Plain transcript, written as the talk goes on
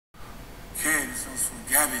Okay, this one's from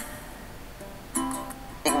Gabby.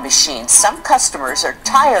 Machines. Some customers are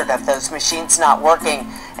tired of those machines not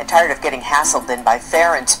working and tired of getting hassled in by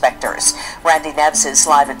fare inspectors. Randy Neves is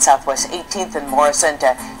live at Southwest 18th and Morrison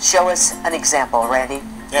to show us an example. Randy?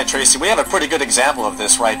 Yeah, Tracy, we have a pretty good example of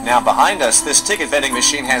this right now. Behind us, this ticket vending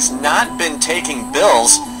machine has not been taking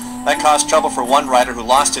bills. That caused trouble for one rider who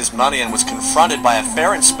lost his money and was confronted by a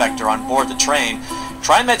fare inspector on board the train.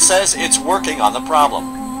 Trimet says it's working on the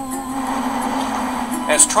problem.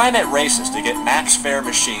 As Trimet races to get max fare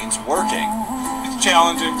machines working, it's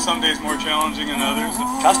challenging, some days more challenging than others.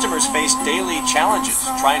 Customers face daily challenges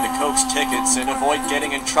trying to coax tickets and avoid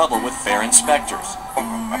getting in trouble with fare inspectors.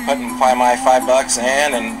 I put my $5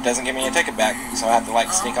 in and it doesn't give me a ticket back, so I have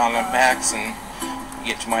to sneak on the max and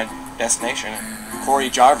get to my destination. Corey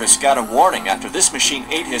Jarvis got a warning after this machine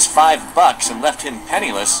ate his $5 and left him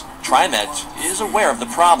penniless. Trimet is aware of the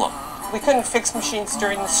problem. We couldn't fix machines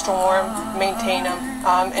during the storm, maintain them,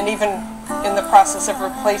 and even in the process of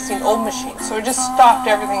replacing old machines. So it just stopped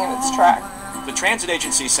everything in its track. The transit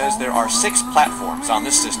agency says there are 6 platforms on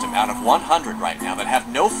this system out of 100 right now that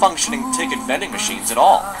have no functioning ticket vending machines at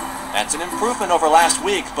all. That's an improvement over last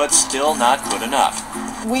week, but still not good enough.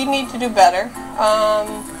 We need to do better,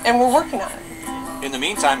 and we're working on it. In the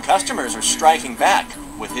meantime, customers are striking back.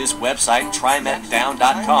 With his website,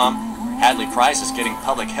 trimetdown.com, Hadley Price is getting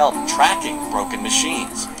public help tracking broken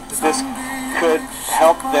machines. This could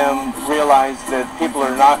help them realize that people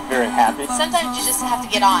are not very happy. Sometimes you just have to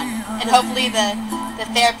get on, and hopefully the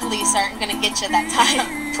fare police aren't going to get you that time.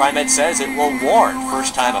 Trimet says it will warn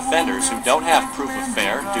first-time offenders who don't have proof of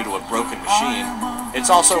fare due to a broken machine.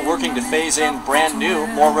 It's also working to phase in brand new,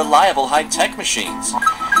 more reliable high-tech machines.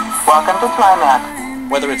 Welcome to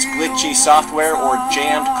Trimet. Whether it's glitchy software or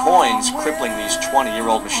jammed coins crippling these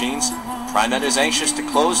 20-year-old machines, Trimet is anxious to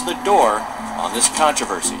close the door on this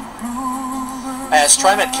controversy. As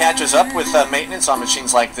Trimet catches up with maintenance on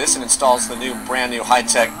machines like this and installs the brand new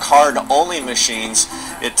high-tech card-only machines,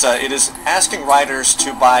 it is asking riders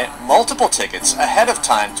to buy multiple tickets ahead of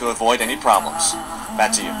time to avoid any problems.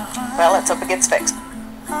 Back to you. Well, let's hope it gets fixed.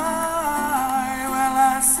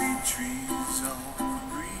 I see trees of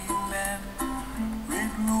green and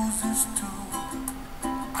red roses too.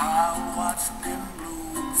 I'll watch them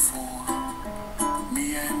bloom for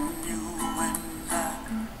me and you, and I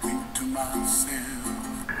think to myself,